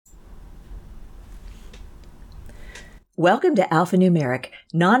Welcome to Alphanumeric,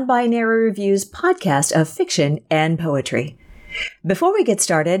 non-binary reviews podcast of fiction and poetry. Before we get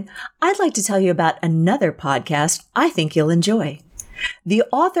started, I'd like to tell you about another podcast I think you'll enjoy. The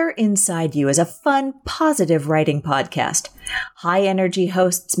Author Inside You is a fun, positive writing podcast. High-energy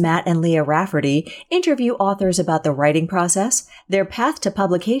hosts Matt and Leah Rafferty interview authors about the writing process, their path to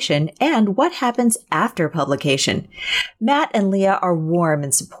publication, and what happens after publication. Matt and Leah are warm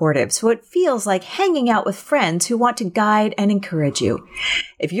and supportive, so it feels like hanging out with friends who want to guide and encourage you.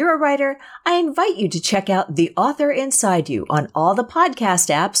 If you're a writer, I invite you to check out The Author Inside You on all the podcast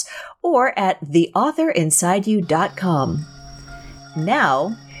apps or at theauthorinside.you.com.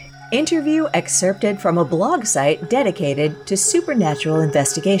 Now, interview excerpted from a blog site dedicated to supernatural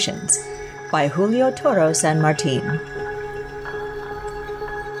investigations by Julio Toro San Martin.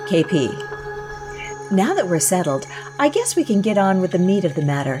 KP. Now that we're settled, I guess we can get on with the meat of the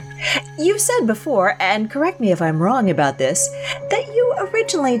matter. You've said before, and correct me if I'm wrong about this, that you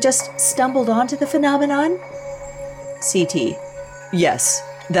originally just stumbled onto the phenomenon? CT. Yes,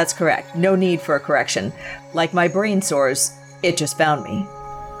 that's correct. No need for a correction. Like my brain sores, it just found me.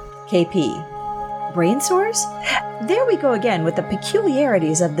 KP. Brain sores? There we go again with the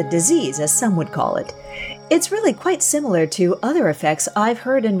peculiarities of the disease, as some would call it. It's really quite similar to other effects I've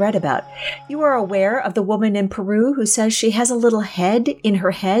heard and read about. You are aware of the woman in Peru who says she has a little head in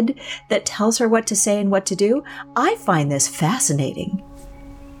her head that tells her what to say and what to do? I find this fascinating.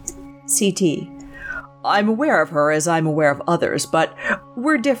 CT. I'm aware of her as I'm aware of others, but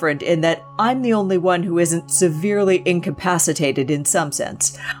we're different in that I'm the only one who isn't severely incapacitated in some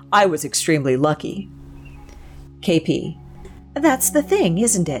sense. I was extremely lucky. KP. That's the thing,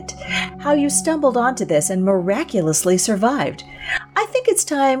 isn't it? How you stumbled onto this and miraculously survived. I think it's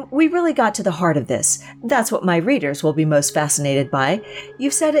time we really got to the heart of this. That's what my readers will be most fascinated by.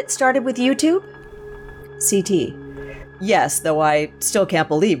 You've said it started with YouTube? CT. Yes, though I still can't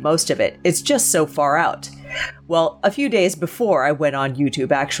believe most of it. It's just so far out. Well, a few days before I went on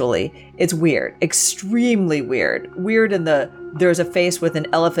YouTube, actually. It's weird. Extremely weird. Weird in the there's a face with an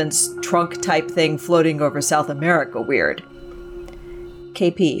elephant's trunk type thing floating over South America weird.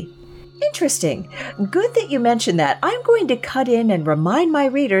 KP. Interesting. Good that you mentioned that. I'm going to cut in and remind my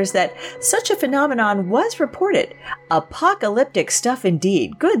readers that such a phenomenon was reported. Apocalyptic stuff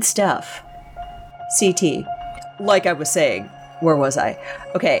indeed. Good stuff. CT. Like I was saying, where was I?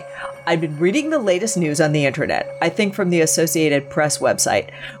 Okay, I'd been reading the latest news on the internet, I think from the Associated Press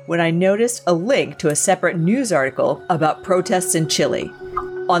website, when I noticed a link to a separate news article about protests in Chile.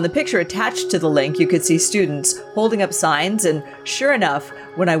 On the picture attached to the link, you could see students holding up signs, and sure enough,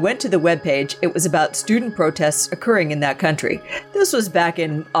 when I went to the webpage, it was about student protests occurring in that country. This was back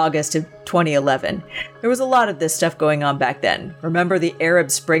in August of 2011. There was a lot of this stuff going on back then. Remember the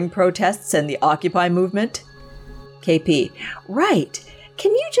Arab Spring protests and the Occupy movement? KP. Right.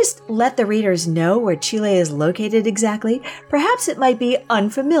 Can you just let the readers know where Chile is located exactly? Perhaps it might be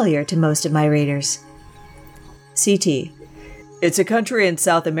unfamiliar to most of my readers. CT. It's a country in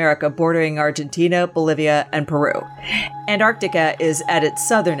South America bordering Argentina, Bolivia, and Peru. Antarctica is at its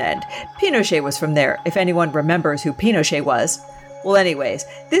southern end. Pinochet was from there, if anyone remembers who Pinochet was. Well, anyways,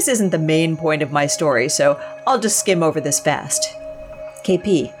 this isn't the main point of my story, so I'll just skim over this fast.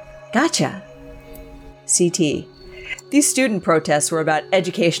 KP. Gotcha. CT. These student protests were about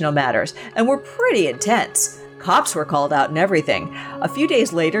educational matters and were pretty intense. Cops were called out and everything. A few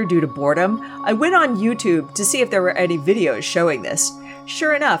days later, due to boredom, I went on YouTube to see if there were any videos showing this.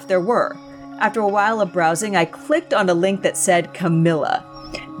 Sure enough, there were. After a while of browsing, I clicked on a link that said Camilla.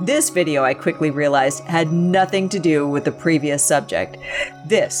 This video, I quickly realized, had nothing to do with the previous subject.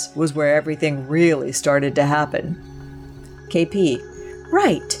 This was where everything really started to happen. KP.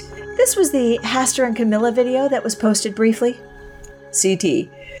 Right. This was the Hastur and Camilla video that was posted briefly? CT.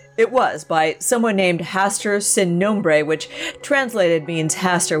 It was, by someone named Hastur Sin Nombre, which translated means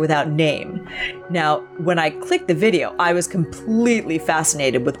Hastur without name. Now, when I clicked the video, I was completely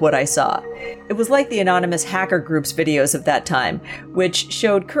fascinated with what I saw. It was like the anonymous hacker group's videos of that time, which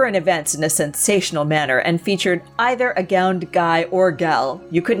showed current events in a sensational manner and featured either a gowned guy or gal,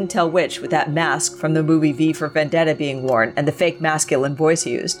 you couldn't tell which with that mask from the movie V for Vendetta being worn and the fake masculine voice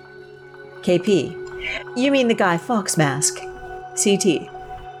used. KP. You mean the Guy Fawkes mask? CT.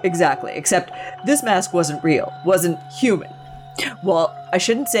 Exactly, except this mask wasn't real, wasn't human. Well, I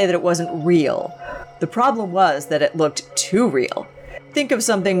shouldn't say that it wasn't real. The problem was that it looked too real. Think of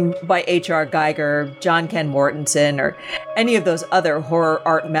something by H.R. Geiger, John Ken Mortensen, or any of those other horror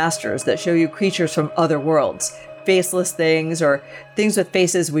art masters that show you creatures from other worlds. Faceless things, or things with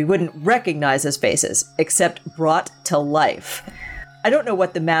faces we wouldn't recognize as faces, except brought to life. I don't know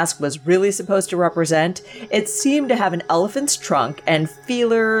what the mask was really supposed to represent. It seemed to have an elephant's trunk and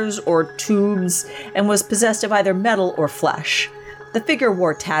feelers or tubes and was possessed of either metal or flesh. The figure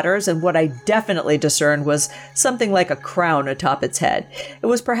wore tatters, and what I definitely discerned was something like a crown atop its head. It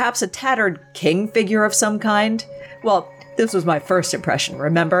was perhaps a tattered king figure of some kind. Well, this was my first impression,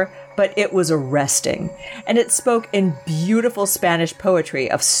 remember? But it was arresting. And it spoke in beautiful Spanish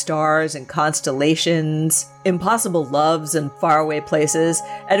poetry of stars and constellations, impossible loves and faraway places,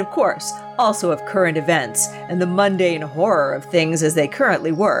 and of course, also of current events and the mundane horror of things as they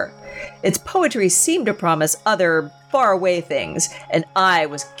currently were. Its poetry seemed to promise other faraway things, and I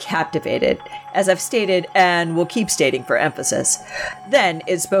was captivated, as I've stated and will keep stating for emphasis. Then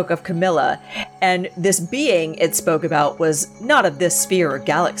it spoke of Camilla, and this being it spoke about was not of this sphere or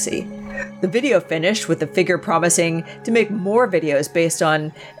galaxy. The video finished with the figure promising to make more videos based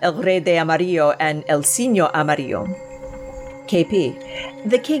on El Rey de Amarillo and El Signo Amarillo. KP,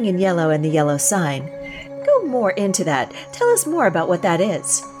 the king in yellow and the yellow sign. Go more into that. Tell us more about what that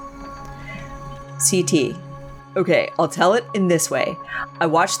is. CT. Okay, I'll tell it in this way. I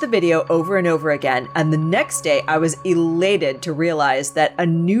watched the video over and over again, and the next day I was elated to realize that a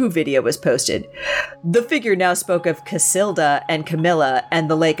new video was posted. The figure now spoke of Casilda and Camilla and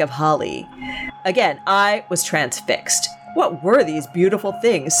the Lake of Hali. Again, I was transfixed. What were these beautiful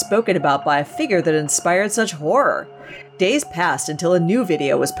things spoken about by a figure that inspired such horror? Days passed until a new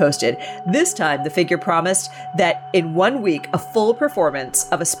video was posted. This time, the figure promised that in 1 week, a full performance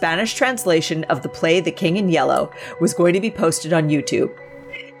of a Spanish translation of the play The King in Yellow was going to be posted on YouTube.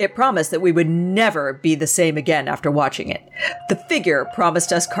 It promised that we would never be the same again after watching it. The figure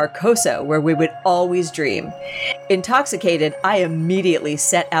promised us Carcosa, where we would always dream. Intoxicated, I immediately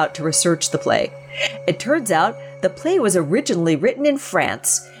set out to research the play. It turns out the play was originally written in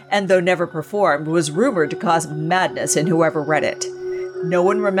France, and though never performed, was rumored to cause madness in whoever read it. No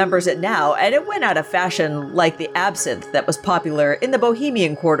one remembers it now, and it went out of fashion like the absinthe that was popular in the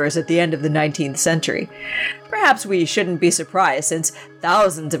Bohemian quarters at the end of the 19th century. Perhaps we shouldn't be surprised, since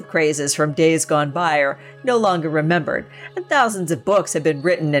thousands of crazes from days gone by are no longer remembered, and thousands of books have been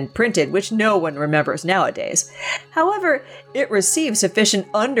written and printed which no one remembers nowadays. However, it received sufficient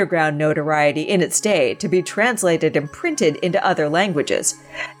underground notoriety in its day to be translated and printed into other languages.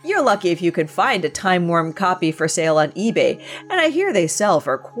 You're lucky if you can find a time-worn copy for sale on eBay, and I hear they sell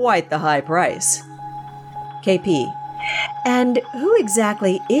for quite the high price. KP. And who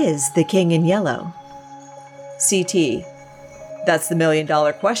exactly is the King in Yellow? CT. That's the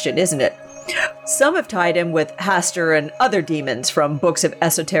million-dollar question, isn't it? Some have tied him with Hastur and other demons from books of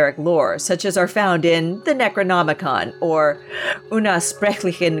esoteric lore, such as are found in the Necronomicon or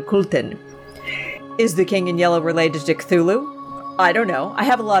Unausprechlichen Kulten. Is the King in Yellow related to Cthulhu? I don't know. I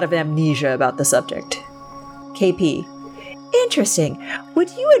have a lot of amnesia about the subject. KP. Interesting.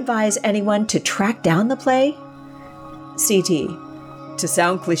 Would you advise anyone to track down the play? CT. To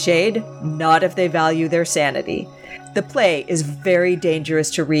sound cliched, not if they value their sanity. The play is very dangerous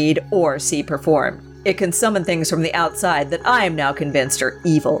to read or see performed. It can summon things from the outside that I am now convinced are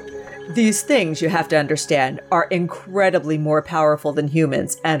evil. These things, you have to understand, are incredibly more powerful than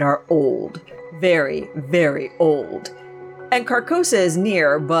humans and are old. Very, very old. And Carcosa is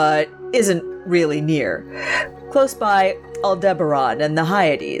near, but isn't really near. Close by Aldebaran and the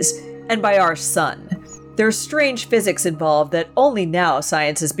Hyades, and by our sun. There's strange physics involved that only now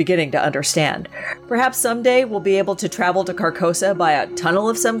science is beginning to understand. Perhaps someday we'll be able to travel to Carcosa by a tunnel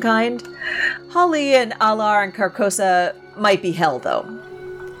of some kind. Hali and Alar and Carcosa might be hell, though.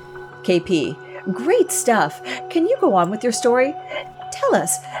 KP. Great stuff. Can you go on with your story? Tell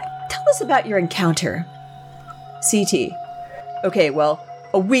us about your encounter. CT. Okay, well,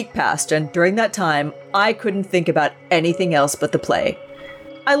 a week passed, and during that time, I couldn't think about anything else but the play.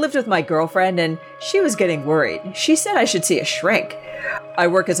 I lived with my girlfriend, and she was getting worried. She said I should see a shrink. I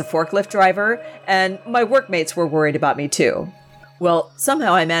work as a forklift driver, and my workmates were worried about me too. Well,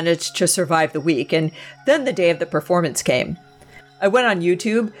 somehow I managed to survive the week, and then the day of the performance came. I went on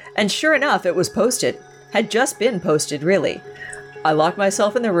YouTube, and sure enough, it was posted. Had just been posted, really. I locked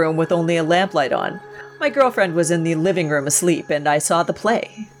myself in the room with only a lamplight on. My girlfriend was in the living room asleep, and I saw the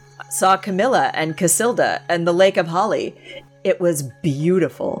play. I saw Camilla and Casilda and the Lake of Hali. It was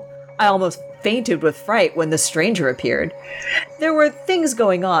beautiful. I almost fainted with fright when the stranger appeared. There were things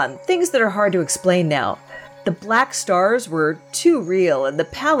going on, things that are hard to explain now. The black stars were too real, and the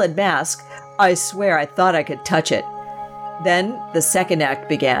pallid mask, I swear I thought I could touch it. Then the second act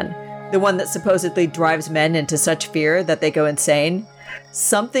began, the one that supposedly drives men into such fear that they go insane.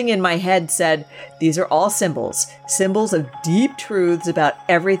 Something in my head said, these are all symbols of deep truths about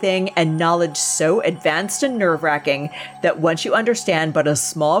everything and knowledge so advanced and nerve-wracking that once you understand but a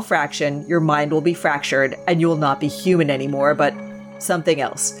small fraction, your mind will be fractured and you will not be human anymore, but something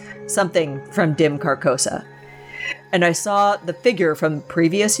else. Something from Dim Carcosa. And I saw the figure from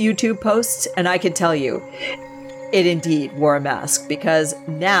previous YouTube posts, and I can tell you, it indeed wore a mask, because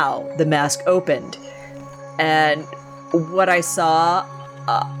now the mask opened. And what I saw,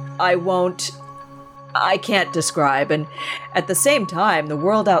 I can't describe. And at the same time, the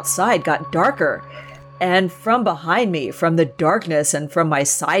world outside got darker. And from behind me, from the darkness and from my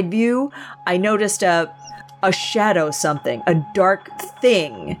side view, I noticed a shadow something, a dark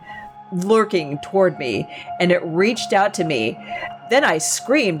thing lurking toward me, and it reached out to me. Then I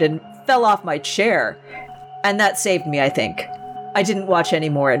screamed and fell off my chair. And that saved me, I think. I didn't watch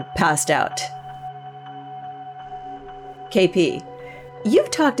anymore and passed out. KP,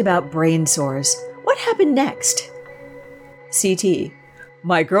 you've talked about brain sores. What happened next? CT,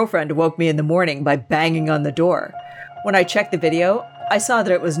 my girlfriend woke me in the morning by banging on the door. When I checked the video, I saw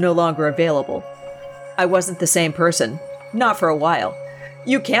that it was no longer available. I wasn't the same person. Not for a while.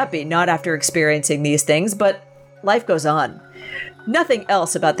 You can't be, not after experiencing these things, but life goes on. Nothing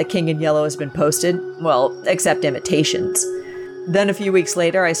else about the King in Yellow has been posted, well, except imitations. Then a few weeks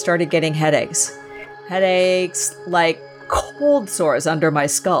later, I started getting headaches. Headaches like cold sores under my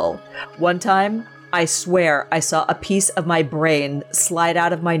skull. One time, I swear I saw a piece of my brain slide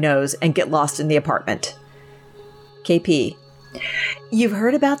out of my nose and get lost in the apartment. KP, you've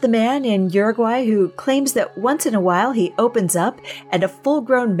heard about the man in Uruguay who claims that once in a while he opens up and a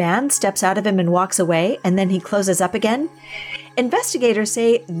full-grown man steps out of him and walks away, and then he closes up again? Investigators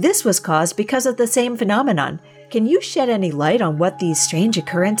say this was caused because of the same phenomenon. Can you shed any light on what these strange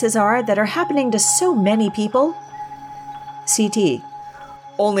occurrences are that are happening to so many people? CT,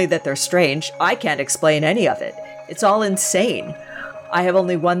 only that they're strange. I can't explain any of it. It's all insane. I have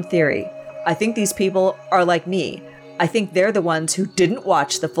only one theory. I think these people are like me. I think they're the ones who didn't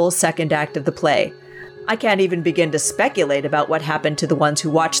watch the full second act of the play. I can't even begin to speculate about what happened to the ones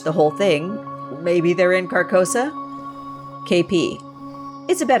who watched the whole thing. Maybe they're in Carcosa? KP,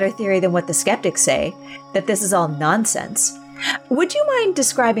 it's a better theory than what the skeptics say, that this is all nonsense. Would you mind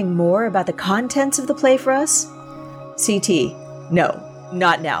describing more about the contents of the play for us? CT, no,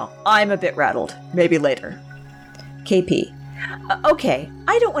 not now. I'm a bit rattled. Maybe later. KP, okay,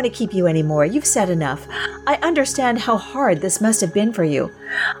 I don't want to keep you anymore. You've said enough. I understand how hard this must have been for you.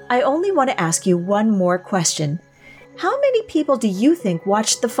 I only want to ask you one more question. How many people do you think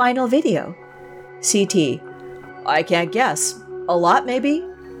watched the final video? CT, I can't guess. A lot, maybe?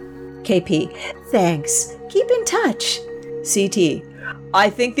 KP, thanks. Keep in touch. CT,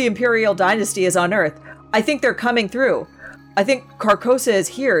 I think the Imperial Dynasty is on Earth. I think they're coming through. I think Carcosa is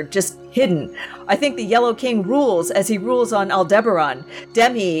here, just hidden. I think the Yellow King rules as he rules on Aldebaran,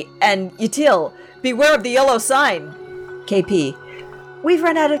 Demhi, and Yatil. Beware of the yellow sign. KP, we've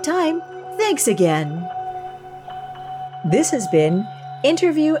run out of time. Thanks again. This has been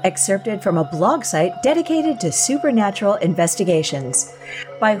interview excerpted from a blog site dedicated to supernatural investigations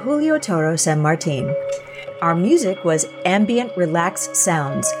by Julio Toro San Martin. Our music was Ambient Relaxed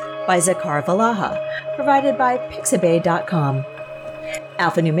Sounds by Zakar Valaha, provided by Pixabay.com.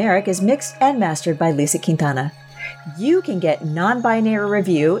 Alphanumeric is mixed and mastered by Lisa Quintana. You can get non-binary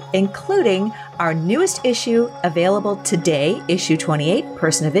review, including our newest issue available today, issue 28,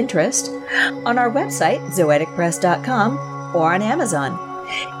 Person of Interest, on our website, zoeticpress.com, or on Amazon.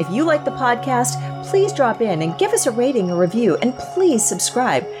 If you like the podcast, please drop in and give us a rating or review, and please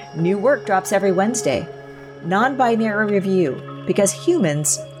subscribe. New work drops every Wednesday. Non-binary review, because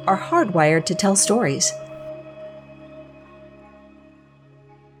humans are hardwired to tell stories.